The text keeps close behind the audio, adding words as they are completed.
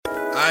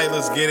right,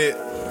 let's get it.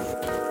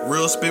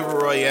 Real Spit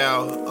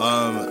Royale.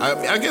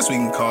 I guess we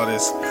can call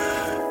this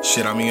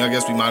shit. I mean, I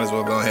guess we might as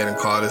well go ahead and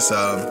call this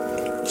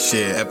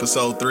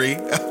episode 3. I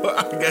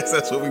guess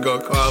that's what we're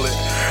gonna call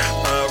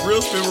it.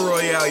 Real Spit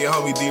Royale, your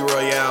homie D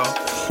Royale,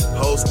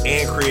 host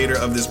and creator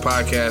of this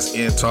podcast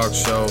and talk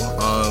show.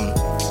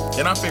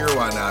 And I figure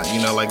why not?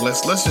 You know, like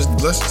let's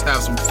just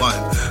have some fun.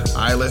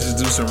 All right, let's just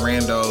do some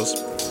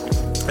randos.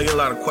 I get a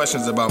lot of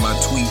questions about my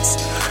tweets.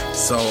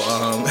 So,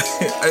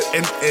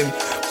 and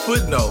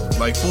footnote,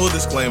 like full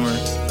disclaimer,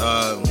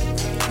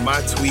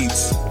 my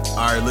tweets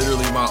are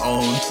literally my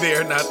own. They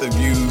are not the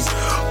views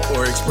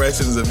or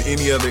expressions of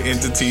any other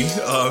entity,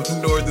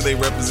 nor do they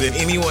represent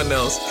anyone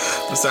else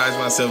besides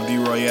myself, D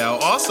Royale.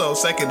 Also,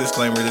 second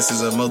disclaimer, this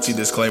is a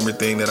multi-disclaimer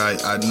thing that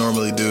I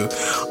normally do.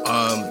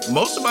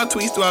 Most of my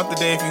tweets throughout the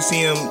day, if you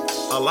see them,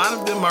 a lot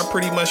of them are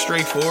pretty much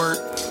straightforward.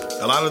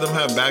 A lot of them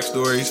have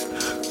backstories.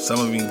 Some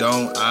of them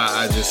don't.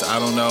 I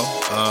don't know.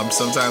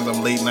 Sometimes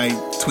I'm late night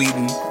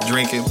tweeting,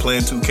 drinking,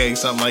 playing 2K,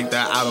 something like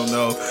that. I don't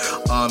know.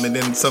 And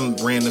then some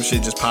random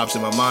shit just pops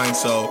in my mind.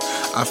 So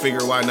I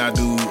figure why not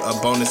do a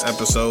bonus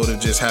episode of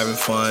just having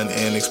fun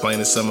and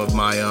explaining some of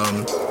my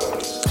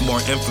more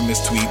infamous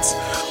tweets.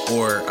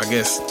 Or I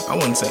guess I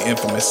wouldn't say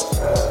infamous.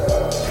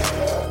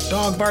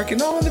 Dog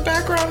barking all in the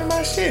background of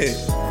my shit.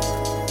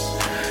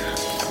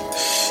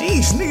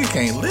 Jeez, nigga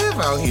can't live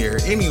out here.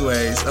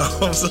 Anyways, so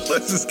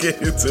let's just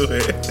get into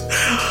it.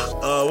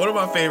 One of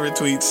my favorite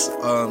tweets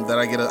that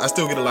I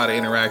still get a lot of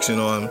interaction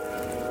on.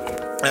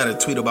 I had a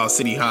tweet about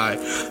City High.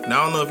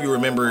 Now, I don't know if you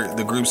remember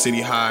the group City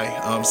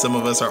High. Some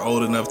of us are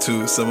old enough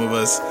to. Some of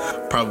us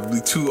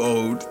probably too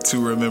old to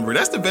remember.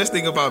 That's the best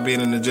thing about being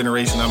in the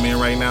generation I'm in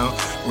right now.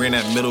 We're in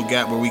that middle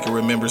gap where we can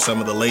remember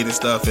some of the latest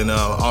stuff and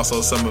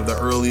also some of the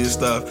earliest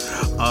stuff.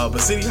 But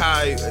City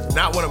High,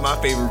 not one of my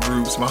favorite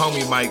groups. My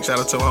homie Mike, shout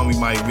out to my homie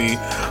Mike B.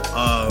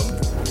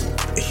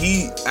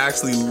 He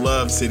actually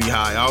loved City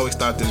High. I always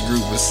thought this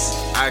group was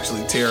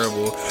actually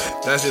terrible.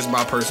 That's just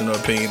my personal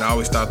opinion. I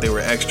always thought they were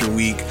extra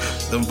weak.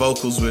 The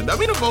vocals were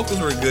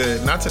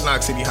good. Not to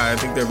knock City High. I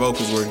think their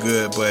vocals were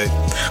good, but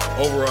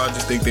overall, I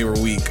just think they were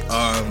weak.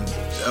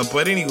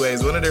 But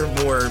anyways, one of their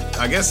more,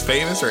 I guess,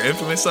 famous or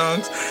infamous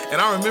songs.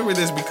 And I remember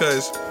this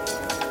because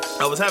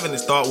I was having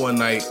this thought one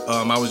night.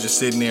 I was just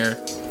sitting there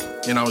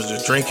and I was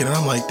just drinking, and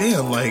I'm like,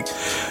 damn, like,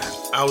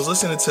 I was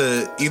listening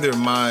to either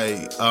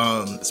my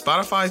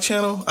Spotify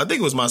channel. I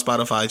think it was my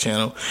Spotify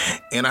channel.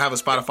 And I have a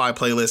Spotify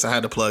playlist. I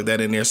had to plug that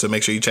in there, so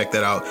make sure you check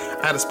that out.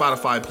 I had a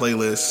Spotify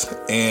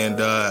playlist, and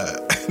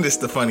this is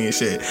the funniest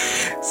shit.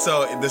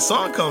 So the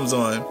song comes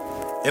on,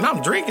 and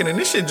I'm drinking, and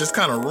this shit just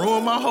kind of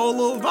ruined my whole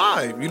little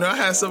vibe. You know, I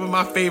had some of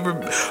my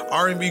favorite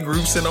R&B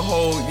groups in the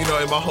whole, you know,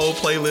 in my whole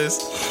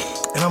playlist.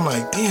 And I'm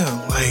like,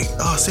 damn, like,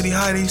 oh, City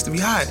High, they used to be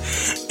hot.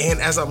 And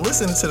as I'm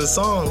listening to the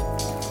song,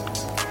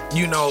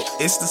 you know,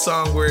 it's the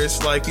song where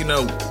it's like, you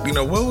know,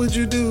 what would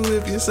you do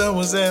if your son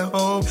was at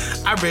home?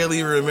 I barely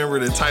even remember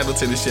the title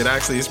to this shit.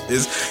 Actually,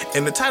 is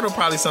and the title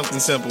probably something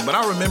simple, but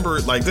I remember,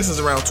 like, this is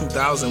around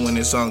 2000 when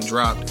this song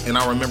dropped, and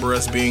I remember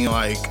us being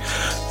like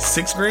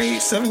 6th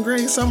grade, 7th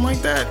grade, something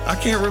like that. I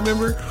can't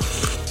remember.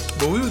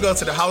 But we would go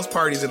to the house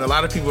parties, and a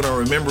lot of people don't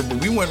remember,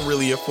 but we weren't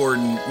really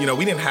affording, you know,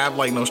 we didn't have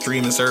like no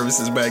streaming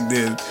services back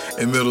then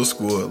in middle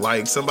school.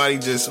 Like, somebody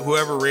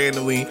whoever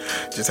randomly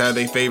just had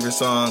their favorite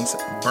songs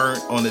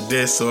burnt on the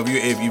disc. So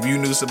if you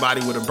knew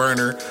somebody with a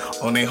burner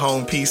on their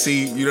home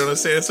PC, you know what I'm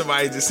saying?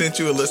 Somebody just sent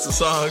you a list of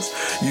songs,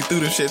 you threw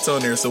them shits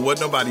on there. So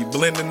wasn't nobody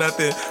blending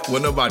nothing,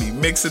 wasn't nobody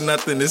mixing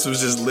nothing. This was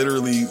just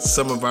literally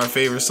some of our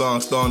favorite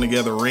songs thrown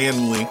together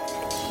randomly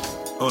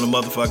on a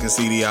motherfucking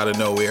CD out of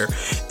nowhere.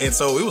 And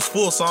so it was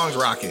full songs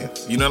rocking.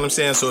 You know what I'm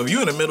saying? So if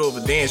you're in the middle of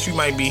a dance, you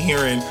might be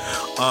hearing,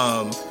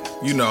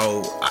 you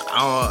know,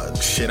 I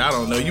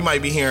don't know. You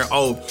might be hearing,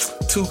 oh,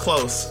 Too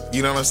Close.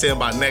 You know what I'm saying?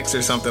 By Next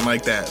or something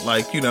like that.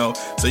 Like, you know,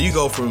 so you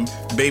go from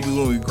Baby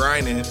When We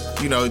Grinding,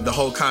 you know, the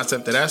whole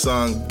concept of that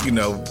song, you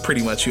know,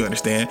 pretty much you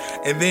understand.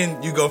 And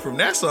then you go from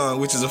that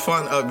song, which is a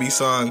fun upbeat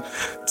song,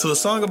 to a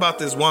song about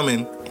this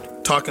woman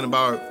talking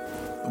about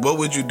what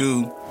would you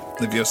do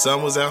if your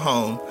son was at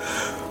home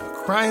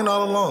crying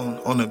all alone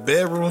on the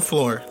bedroom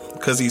floor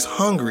because he's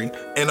hungry,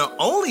 and the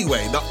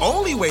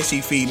only way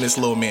she feeding this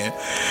little man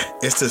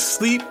is to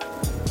sleep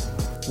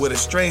with a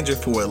stranger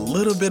for a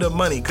little bit of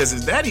money because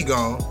his daddy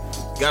gone.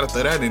 Gotta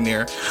throw that in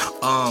there.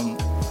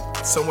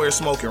 Somewhere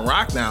smoking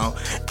rock now,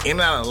 in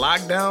and out of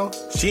lockdown.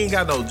 She ain't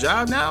got no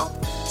job now.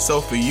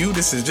 So for you,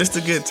 this is just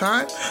a good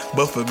time.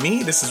 But for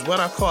me, this is what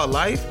I call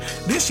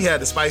life. Then she had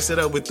to spice it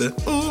up with the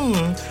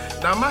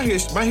Now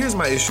here's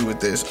my issue with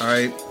this, all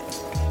right?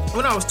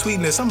 When I was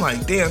tweeting this, I'm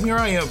like, damn, here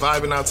I am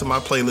vibing out to my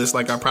playlist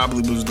like I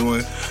probably was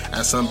doing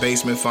at some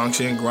basement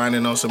function,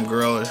 grinding on some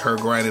girl, her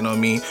grinding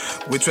on me,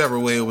 whichever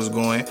way it was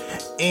going.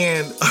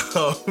 And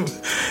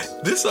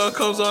this song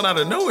comes on out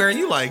of nowhere, and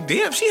you like,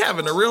 damn, she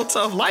having a real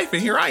tough life,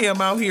 and here I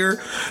am out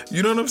here,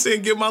 you know what I'm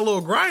saying, get my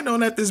little grind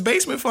on at this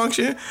basement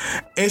function,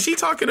 and she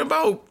talking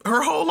about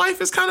her whole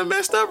life is kind of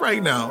messed up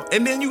right now.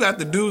 And then you got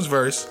the dude's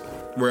verse.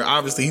 where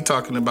obviously he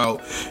talking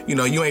about, you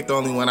know, you ain't the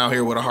only one out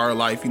here with a hard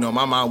life. You know,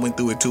 my mom went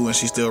through it too and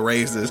she still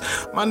raised us.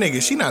 My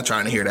nigga, she not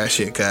trying to hear that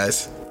shit,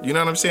 cuz. You know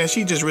what I'm saying?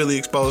 She just really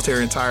exposed her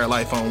entire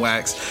life on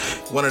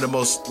wax. One of the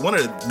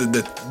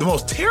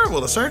most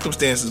terrible of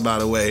circumstances, by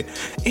the way.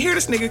 And here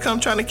this nigga come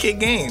trying to kick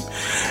game.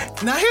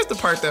 Now here's the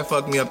part that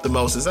fucked me up the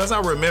most is, as I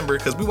remember,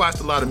 because we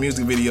watched a lot of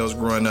music videos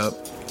growing up,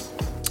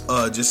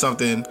 just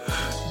something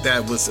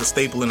that was a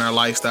staple in our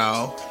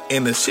lifestyle.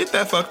 And the shit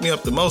that fucked me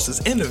up the most is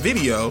in the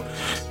video,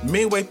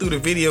 midway through the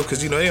video,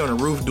 because, you know, they on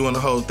the roof doing the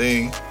whole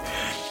thing.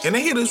 And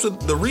they hit us with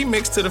the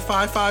remix to the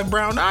 5-5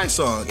 Brown Eyes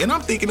song. And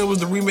I'm thinking it was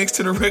the remix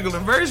to the regular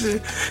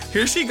version.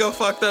 Here she go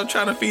fucked up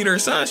trying to feed her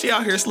son. She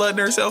out here slutting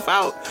herself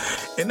out.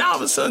 And now all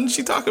of a sudden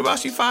she talking about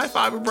she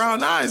 5-5 with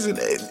brown eyes. And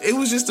it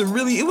was just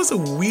it was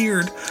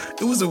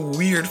a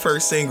weird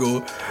first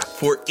single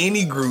for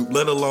any group,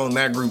 let alone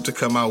that group to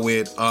come out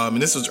with.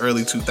 And this was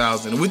early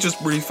 2000, which is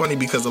pretty funny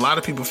because a lot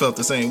of people felt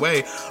the same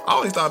way. I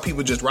always thought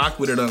people just rocked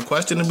with it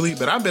unquestionably,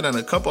 but I've been at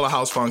a couple of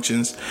house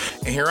functions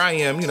and here I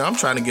am, you know, I'm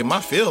trying to get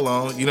my feel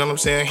on. You know what I'm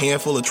saying?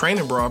 Handful of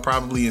training bra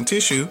probably in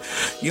tissue.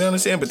 You know what I'm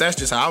saying? But that's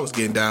just how I was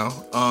getting down.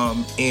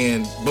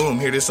 And boom,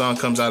 here this song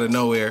comes out of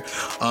nowhere.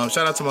 Shout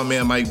out to my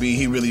man Mike B.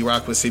 He really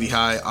rocked with City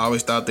High. I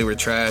always thought they were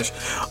trash.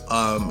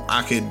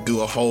 I could do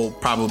a whole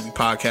probably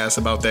podcast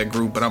about that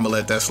group, but I'm gonna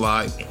let that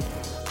slide.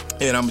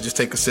 And I'm gonna just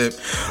take a sip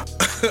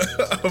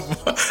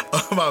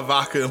of my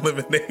vodka and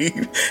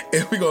lemonade,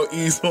 and we're gonna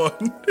ease on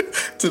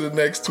to the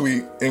next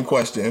tweet in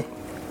question.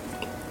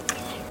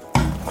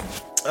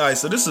 All right,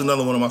 so this is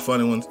another one of my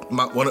funny ones.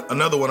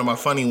 Another one of my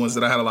funny ones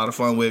that I had a lot of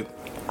fun with.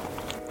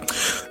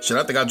 Shit,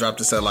 I think I dropped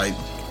this at like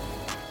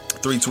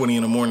 3:20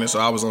 in the morning, so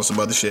I was on some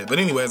other shit. But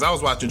anyways, I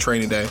was watching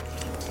Training Day.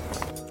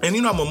 And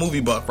you know I'm a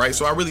movie buff, right?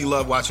 So I really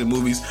love watching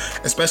movies,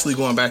 especially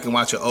going back and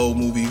watching old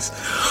movies.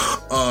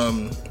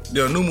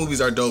 You know, new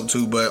movies are dope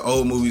too, but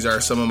old movies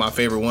are some of my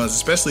favorite ones,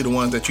 especially the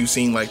ones that you've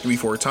seen like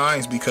 3-4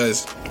 times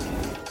because,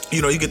 you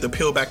know, you get to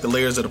peel back the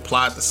layers of the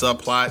plot, the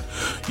subplot.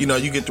 You know,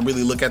 you get to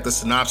really look at the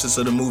synopsis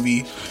of the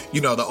movie, you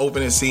know, the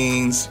opening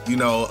scenes, you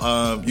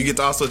know, you get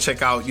to also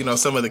check out, you know,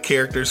 some of the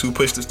characters who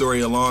push the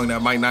story along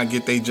that might not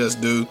get they just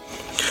due.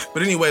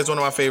 But anyways, one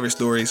of my favorite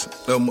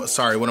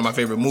one of my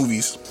favorite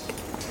movies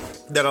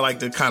that I like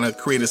to kind of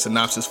create a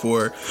synopsis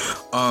for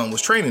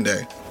was Training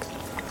Day.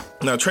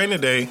 Now, Training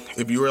Day,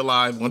 if you were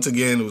alive, once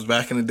again, it was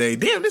back in the day.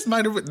 Damn, this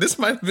might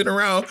have been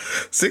around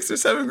 6th or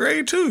 7th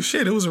grade too.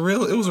 Shit, it was a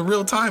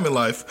real time in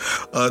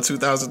life.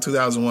 2000,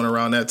 2001,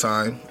 around that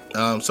time.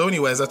 So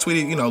anyways, I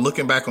tweeted, you know,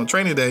 looking back on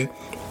Training Day,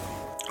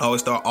 I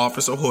always thought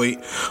Officer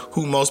Hoyt,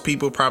 who most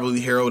people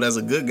probably herald as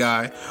a good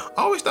guy,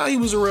 I always thought he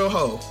was a real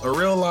hoe, a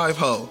real live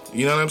hoe.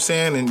 You know what I'm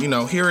saying? And, you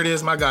know, here it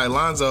is, my guy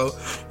Lonzo,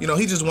 you know,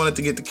 he just wanted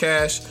to get the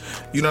cash.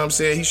 You know what I'm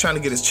saying? He's trying to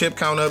get his chip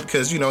count up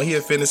because, you know, he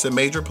had finished some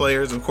major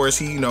players. Of course,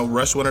 he, you know,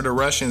 rushed one of the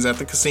Russians at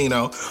the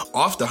casino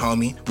off the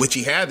homie, which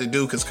he had to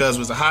do because Cuz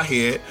was a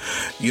hothead.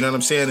 You know what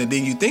I'm saying? And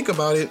then you think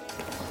about it.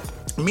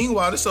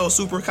 Meanwhile, this old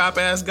super cop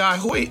ass guy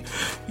Hoyt,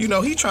 you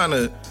know, he trying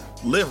to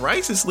live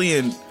righteously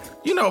and,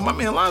 you know, my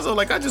man Lonzo,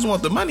 like, I just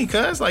want the money,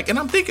 cuz. Like, and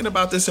I'm thinking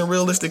about this in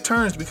realistic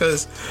terms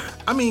because,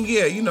 I mean,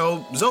 yeah, you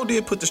know, Zoe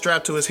did put the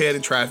strap to his head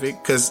in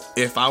traffic because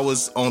if I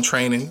was on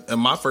training and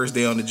my first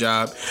day on the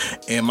job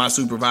and my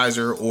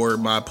supervisor or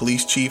my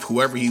police chief,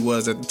 whoever he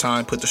was at the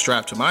time, put the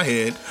strap to my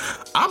head,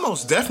 I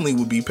most definitely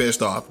would be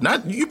pissed off.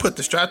 Not you put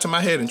the strap to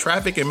my head in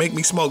traffic and make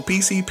me smoke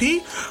PCP.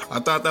 I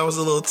thought that was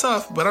a little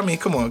tough, but I mean,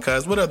 come on,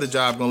 cuz. What other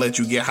job gonna let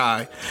you get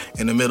high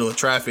in the middle of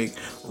traffic,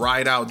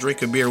 ride out,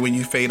 drink a beer when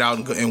you fade out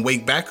and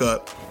wake back up?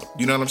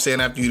 You know what I'm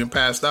saying? After you done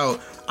passed out,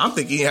 I'm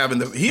thinking he having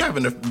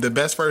the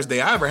best first day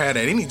I ever had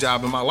at any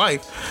job in my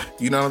life.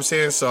 You know what I'm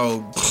saying?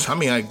 So, I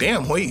mean, like,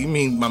 damn, Hoyt, you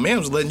mean my man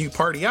was letting you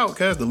party out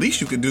because the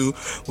least you could do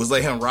was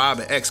let him rob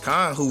an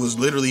ex-con who was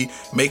literally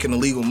making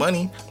illegal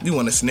money. You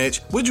want to snitch?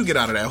 What'd you get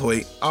out of that,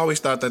 Hoyt? I always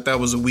thought that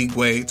was a weak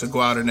way to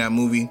go out in that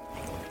movie.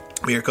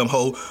 Here come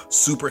whole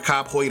super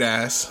cop Hoyt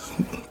ass.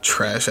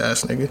 Trash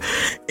ass nigga.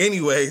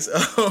 Anyways,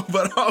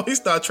 but I always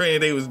thought Training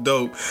Day was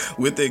dope,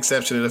 with the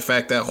exception of the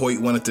fact that Hoyt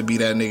wanted to be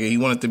that nigga. He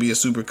wanted to be a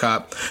super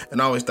cop,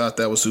 and I always thought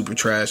that was super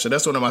trash. So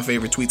that's one of my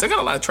favorite tweets. I got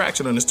a lot of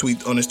traction on this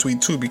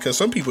tweet too, because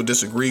some people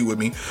disagree with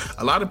me.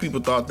 A lot of people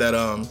thought that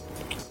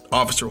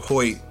Officer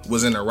Hoyt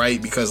was in the right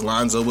because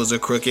Lonzo was a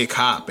crooked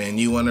cop and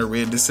you want to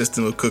rid the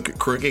system of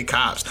crooked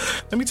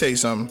cops. Let me tell you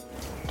something.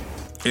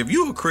 If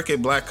you a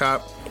crooked black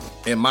cop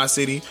in my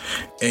city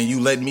and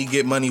you let me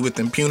get money with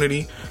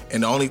impunity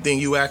and the only thing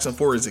you asking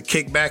for is a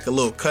kickback, a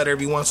little cut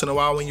every once in a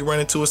while when you run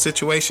into a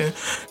situation,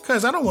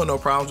 because I don't want no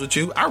problems with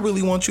you. I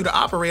really want you to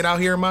operate out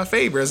here in my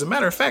favor. As a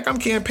matter of fact, I'm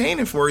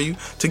campaigning for you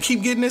to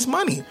keep getting this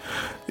money.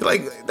 You're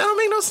like, that don't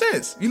make no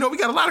sense. You know, we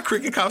got a lot of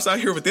crooked cops out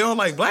here, but they don't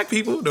like black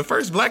people. The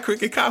first black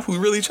crooked cop who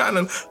really trying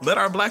to let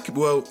our black,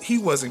 well, he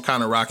wasn't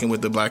kind of rocking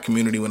with the black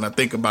community when I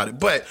think about it.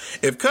 But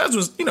if Cuz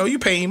was, you know, you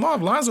pay him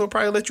off, Lonzo will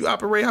probably let you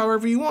operate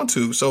however you want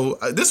to. So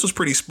this was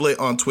pretty split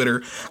on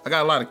Twitter. I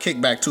got a lot of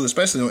kickback too,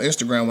 especially on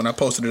Instagram when I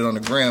posted it on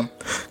the gram,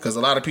 because a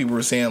lot of people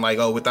were saying like,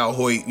 oh, without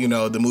Hoyt, you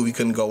know, the movie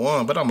couldn't go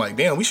on. But I'm like,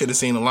 damn, we should have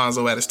seen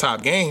Alonzo at his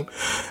top game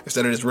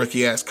instead of this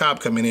rookie ass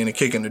cop coming in and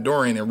kicking the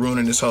door in and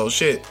ruining this whole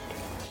shit.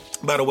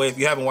 By the way, if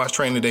you haven't watched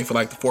Training Day for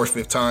like the 4th,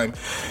 5th time,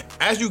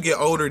 as you get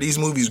older, these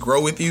movies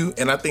grow with you.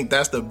 And I think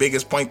that's the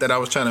biggest point that I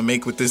was trying to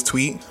make with this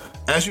tweet.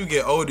 As you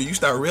get older, you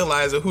start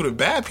realizing who the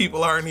bad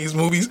people are in these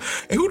movies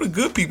and who the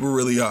good people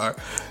really are.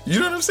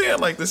 You know what I'm saying?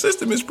 Like, the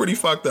system is pretty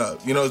fucked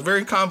up. You know, it's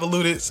very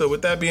convoluted. So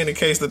with that being the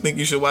case, I think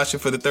you should watch it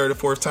for the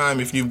 3rd or 4th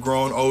time if you've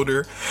grown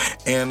older,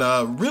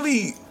 and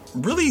really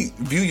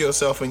view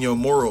yourself and your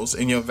morals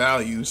and your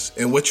values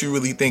and what you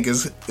really think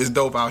is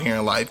dope out here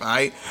in life, all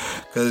right?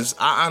 Because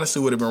I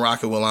honestly would have been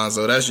rocking with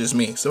Alonzo. That's just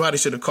me. Somebody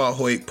should have called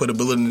Hoyt, put a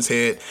bullet in his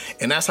head,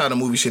 and that's how the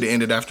movie should have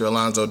ended after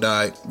Alonzo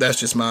died. That's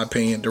just my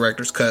opinion.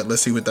 Director's cut.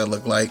 Let's see what that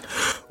looked like.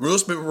 Real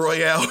Spit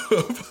Royale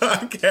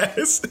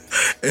podcast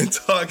and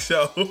talk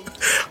show.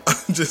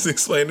 I'm just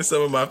explaining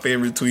some of my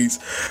favorite tweets.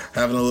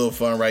 Having a little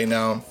fun right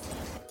now.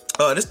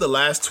 This is the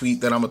last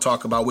tweet that I'm going to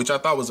talk about, which I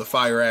thought was a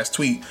fire-ass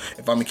tweet, if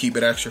I'm going to keep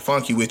it extra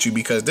funky with you,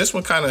 because this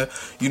one kind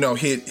of, you know,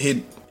 hit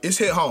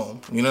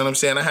home. You know what I'm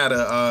saying? I had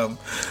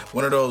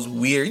one of those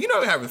weird, you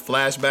know, have a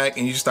flashback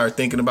and you start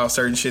thinking about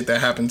certain shit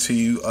that happened to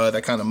you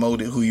that kind of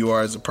molded who you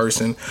are as a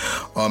person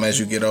as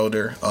you get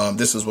older.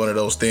 This is one of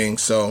those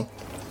things. So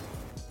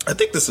I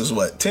think this is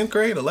 10th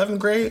grade, 11th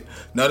grade?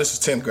 No, this is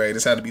 10th grade.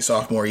 This had to be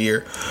sophomore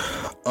year.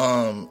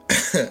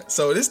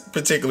 So this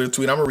particular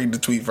tweet, I'm gonna read the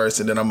tweet first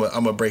and then I'm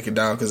gonna break it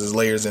down because there's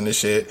layers in this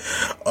shit.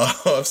 So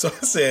I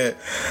said,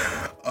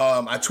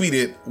 I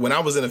tweeted when I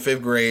was in the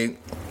 5th grade.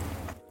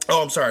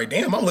 Oh, I'm sorry.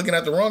 Damn, I'm looking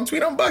at the wrong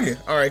tweet. I'm bugging.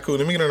 All right, cool.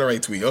 Let me get on the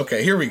right tweet.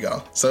 Okay, here we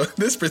go. So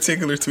this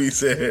particular tweet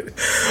said,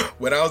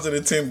 when I was in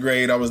the 10th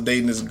grade, I was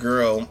dating this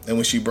girl, and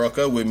when she broke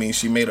up with me,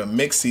 she made a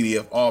mix CD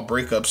of all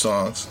breakup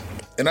songs.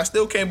 And I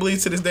still can't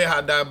believe to this day how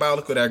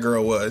diabolical that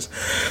girl was.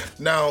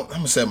 Now, I'm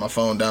going to set my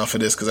phone down for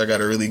this because I got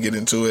to really get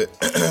into it.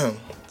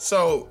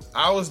 So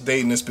I was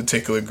dating this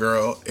particular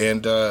girl,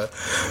 and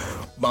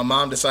my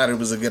mom decided it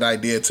was a good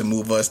idea to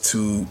move us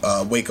to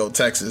Waco,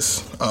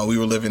 Texas. We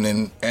were living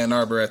in Ann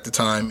Arbor at the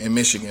time in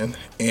Michigan,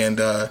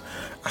 and I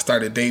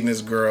started dating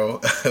this girl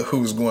who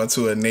was going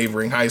to a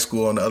neighboring high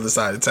school on the other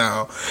side of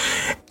town.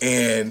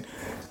 And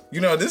you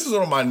know, this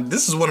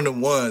is one of the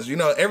ones, you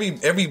know,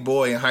 every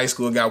boy in high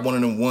school got one of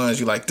them ones.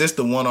 You're like, this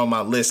the one on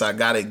my list I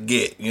gotta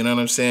get, you know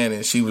what I'm saying?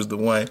 And she was the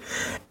one.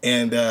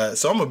 And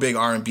so I'm a big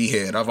R&B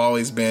head. I've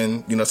always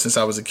been, you know, since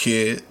I was a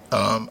kid.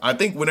 I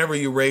think whenever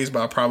you're raised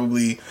by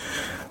probably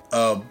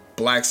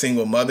black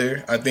single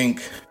mother, I think,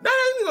 not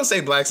even gonna say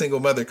black single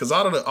mother, because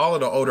all of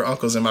the older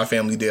uncles in my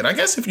family did. I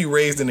guess if you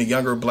raised in a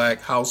younger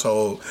black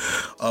household,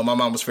 my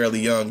mom was fairly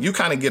young, you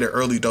kind of get an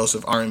early dose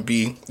of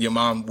R&B. Your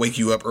mom wake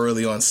you up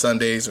early on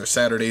Sundays or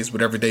Saturdays,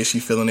 whatever day she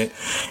feeling it,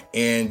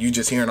 and you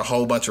just hearing a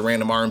whole bunch of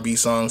random R&B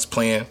songs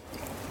playing.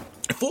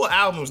 Full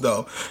albums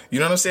though, you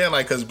know what I'm saying?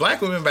 Like, because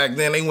black women back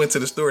then, they went to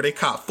the store, they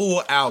caught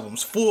full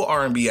albums, full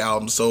R&B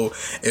albums. So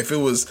if it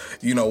was,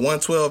 you know,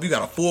 112, you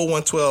got a full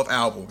 112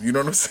 album. You know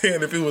what I'm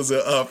saying? If it was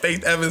a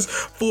Faith Evans,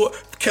 full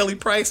Kelly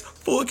Price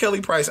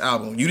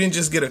album. You didn't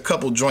just get a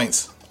couple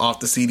joints off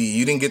the CD.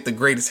 You didn't get the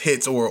greatest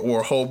hits or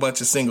a whole bunch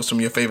of singles from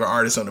your favorite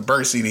artists on the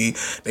burnt CD.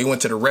 They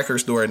went to the record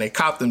store and they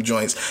copped them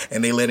joints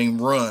and they let him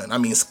run. I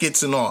mean,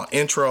 skits and all,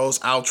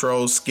 intros,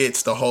 outros,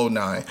 skits, the whole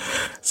nine.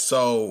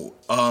 So,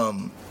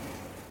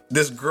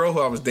 this girl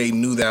who I was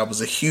dating knew that I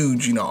was a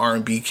huge, you know,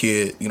 R&B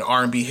kid, you know,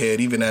 R&B head,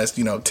 even as,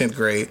 you know, 10th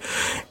grade.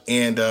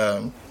 And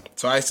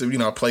so I used to, you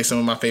know, play some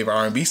of my favorite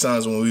R&B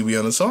songs when we'd be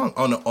on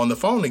the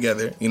phone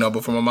together, you know,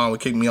 before my mom would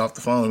kick me off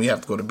the phone and we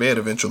have to go to bed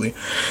eventually.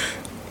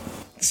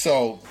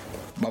 So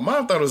my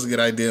mom thought it was a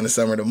good idea in the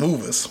summer to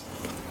move us.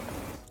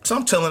 So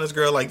I'm telling this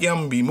girl, like, yeah, I'm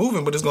going to be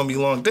moving, but it's going to be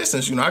long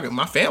distance. You know, I got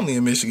my family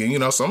in Michigan, you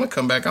know, so I'm going to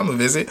come back. I'm going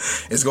to visit.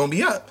 It's going to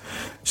be up.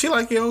 She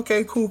like, yeah,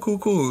 okay,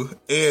 cool.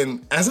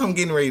 And as I'm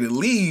getting ready to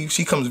leave,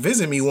 she comes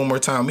visit me one more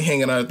time. We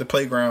hanging out at the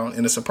playground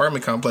in this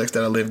apartment complex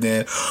that I lived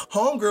in.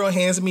 Homegirl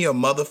hands me a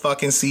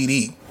motherfucking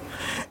CD.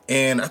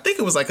 And I think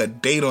it was like a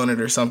date on it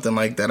or something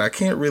like that. I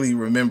can't really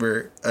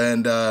remember.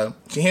 And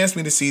she hands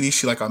me the CD.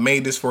 She like, I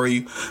made this for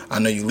you. I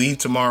know you leave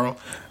tomorrow.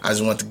 I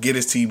just want to get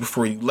this to you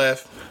before you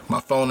left. My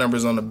phone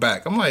number's on the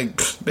back. I'm like,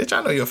 bitch,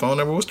 I know your phone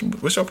number.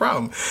 What's your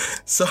problem?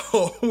 So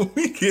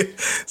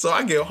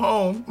I get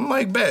home. I'm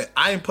like, bet.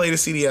 I didn't play the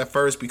CD at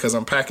first because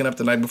I'm packing up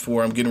the night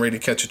before. I'm getting ready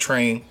to catch a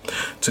train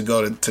to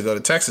go to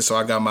Texas. So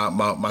I got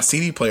my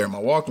CD player, my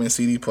Walkman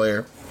CD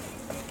player.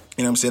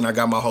 You know what I'm saying? I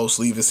got my whole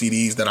sleeve of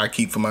CDs that I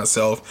keep for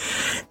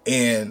myself.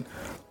 And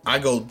I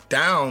go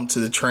down to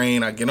the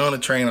train. I get on the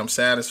train. I'm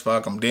sad as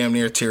fuck. I'm damn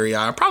near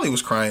teary-eyed. I probably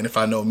was crying if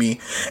I know me.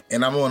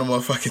 And I'm on a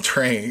motherfucking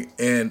train.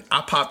 And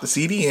I pop the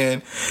CD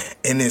in.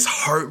 And this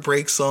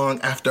heartbreak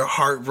song after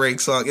heartbreak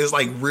song. It's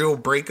like real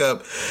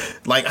breakup.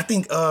 Like, I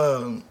think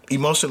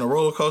Emotional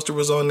Roller Coaster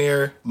was on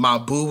there. My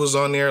Boo was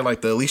on there,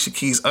 like the Alicia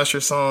Keys Usher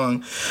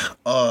song.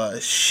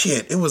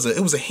 It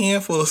was a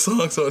handful of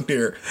songs on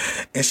there,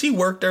 and she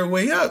worked her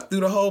way up through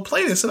the whole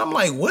playlist. And I'm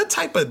like, what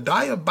type of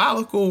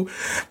diabolical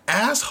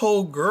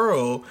asshole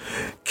girl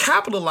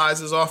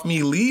capitalizes off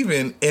me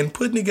leaving and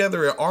putting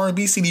together an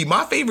R&B CD,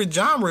 my favorite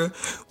genre,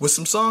 with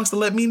some songs to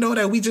let me know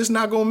that we just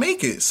not gonna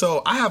make it.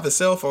 So I have a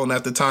cell phone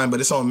at the time, but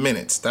it's on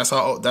minutes. That's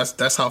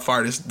how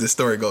far this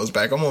story goes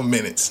back. I'm on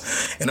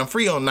minutes, and I'm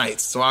free on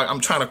nights. So I'm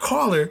trying to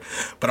call her,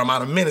 but I'm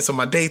out of minutes on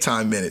my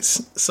daytime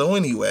minutes. So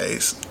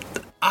anyways,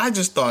 I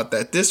just thought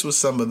that this was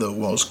some of the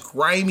most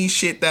grimy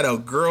shit that a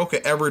girl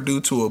could ever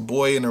do to a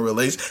boy in a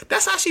relationship.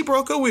 That's how she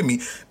broke up with me.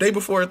 Day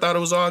before, I thought it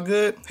was all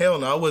good. Hell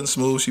no, I wasn't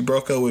smooth. She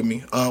broke up with me,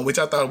 which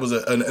I thought was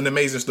an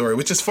amazing story,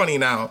 which is funny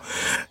now.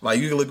 Like,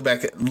 you can look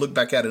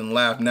back at it and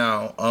laugh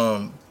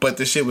now. But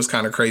the shit was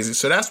kind of crazy.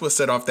 So that's what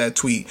set off that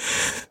tweet.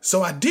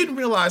 So I didn't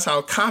realize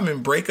how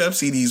common breakup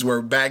CDs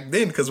were back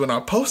then, because when I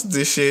posted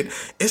this shit,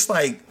 it's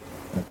like,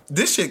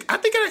 this shit, I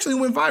think it actually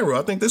went viral.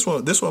 I think this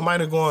one might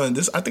have gone.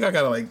 I think I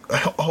got like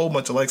a whole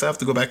bunch of likes. I have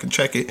to go back and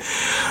check it,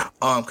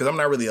 because I'm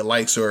not really a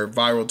likes or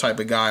viral type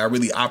of guy.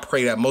 I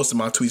pray that most of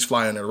my tweets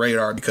fly under the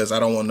radar, because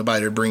I don't want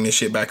nobody to bring this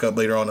shit back up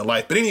later on in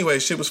life. But anyway,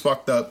 shit was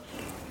fucked up.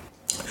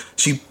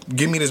 She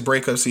give me this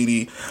breakup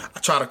CD. I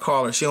try to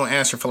call her. She don't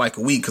answer for like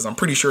a week, because I'm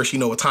pretty sure she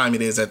know what time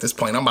it is at this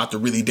point. I'm about to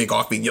really dig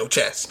off in your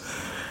chest.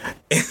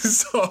 And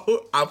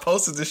so I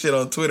posted this shit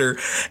on Twitter,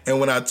 and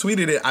when I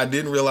tweeted it, I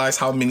didn't realize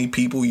how many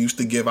people used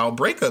to give out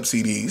breakup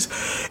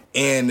CDs.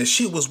 And the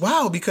shit was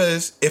wild,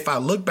 because if I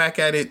look back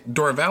at it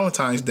during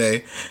Valentine's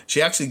Day,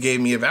 she actually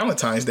gave me a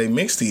Valentine's Day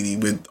mix CD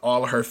with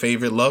all of her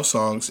favorite love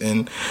songs,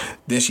 and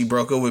then she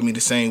broke up with me the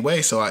same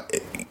way. So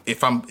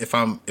if I'm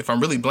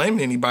really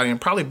blaming anybody, I'm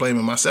probably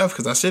blaming myself,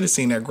 because I should have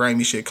seen that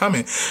grimy shit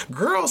coming.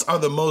 Girls are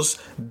the most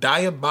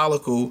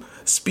diabolical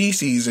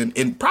species,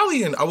 and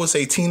probably in, I would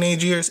say,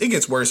 teenage years. It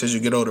gets worse as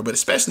you get older, but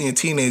especially in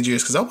teenage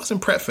years, because I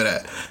wasn't prepped for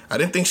that. I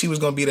didn't think she was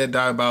going to be that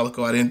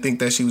diabolical. I didn't think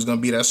that she was going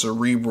to be that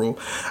cerebral.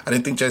 I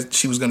didn't think that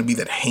she was going to be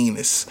that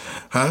heinous,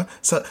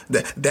 so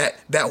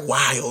that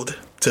wild,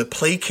 to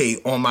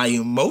placate on my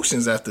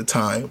emotions at the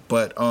time.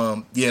 But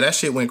yeah, that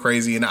shit went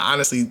crazy. And I,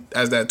 honestly,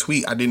 as that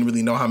tweet, I didn't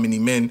really know how many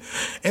men,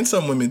 and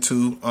some women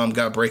too,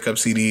 got breakup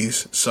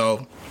CDs.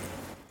 So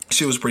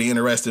she was pretty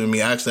interested in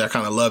me. Actually, I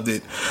kind of loved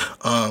it.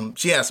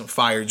 She had some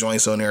fire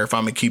joints on there, if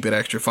I'm going to keep it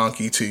extra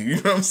funky too. You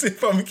know what I'm saying?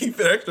 If I'm going to keep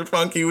it extra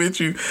funky with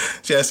you,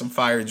 she had some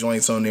fire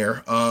joints on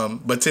there.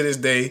 But to this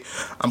day,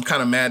 I'm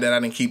kind of mad that I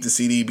didn't keep the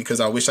CD, because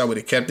I wish I would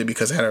have kept it,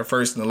 because it had her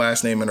first and the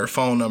last name and her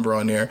phone number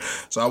on there.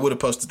 So I would have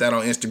posted that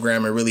on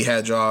Instagram and really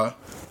had y'all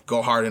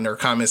go hard in her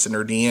comments and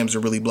her DMs to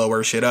really blow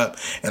her shit up.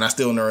 And I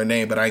still know her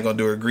name, but I ain't gonna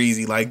do her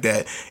greasy like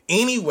that.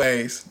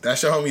 Anyways,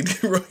 that's your homie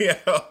D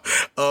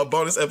Royale.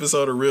 Bonus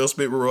episode of Real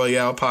Spit with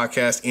Royale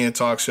podcast and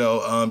talk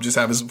show. Just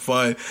having some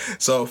fun.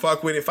 So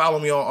fuck with it. Follow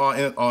me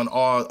on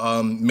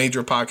all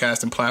major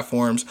podcasting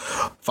platforms.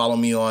 Follow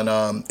me on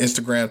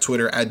Instagram,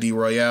 Twitter at D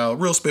Royale.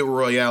 Real Spit with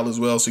Royale as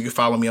well. So you can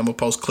follow me. I'm gonna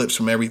post clips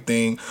from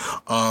everything.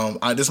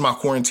 This is my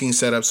quarantine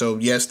setup. So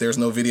yes, there's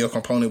no video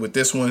component with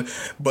this one,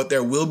 but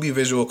there will be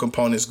visual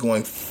components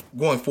going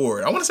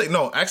forward. I want to say,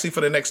 no, actually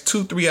for the next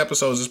 2-3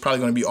 episodes, it's probably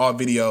going to be all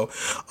video.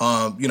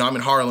 I'm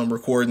in Harlem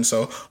recording,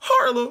 so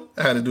Harlem,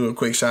 I had to do a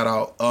quick shout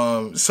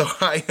out. So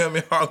I am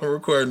in Harlem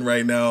recording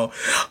right now.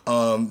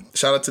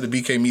 Shout out to the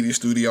BK Media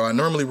Studio. I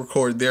normally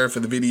record there for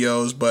the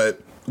videos,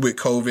 but with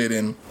COVID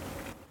and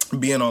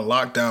being on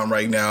lockdown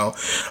right now,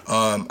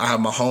 I have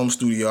my home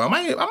studio. I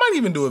might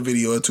even do a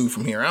video or two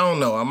from here. I don't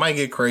know. I might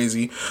get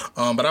crazy.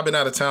 But I've been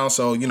out of town,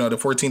 so the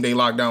 14-day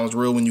lockdown is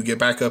real when you get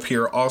back up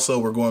here. Also,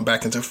 we're going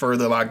back into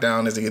further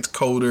lockdown as it gets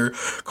colder.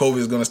 COVID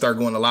is going to start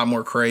going a lot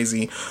more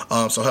crazy.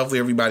 So hopefully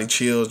everybody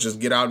chills. Just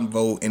get out and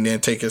vote, and then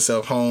take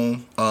yourself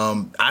home.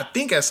 I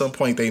think at some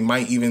point they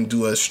might even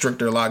do a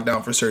stricter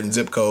lockdown for certain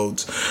zip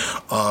codes.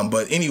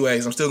 But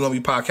anyways, I'm still going to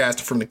be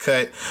podcasting from the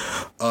cut.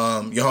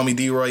 Your homie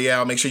D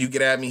Royale. Make sure you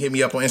get at me. Hit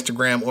me up on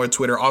Instagram or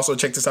Twitter. Also,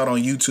 check this out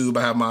on YouTube.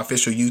 I have my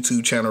official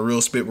YouTube channel, Real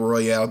Spit with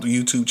Royale, the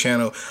YouTube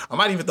channel. I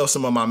might even throw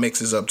some of my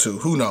mixes up too.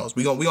 Who knows?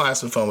 We gonna have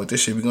some fun with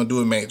this shit. We gonna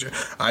do it major.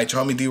 All right,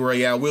 your homie D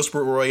Royale, Real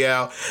Spit with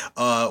Royale.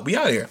 We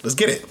out here. Let's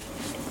get it.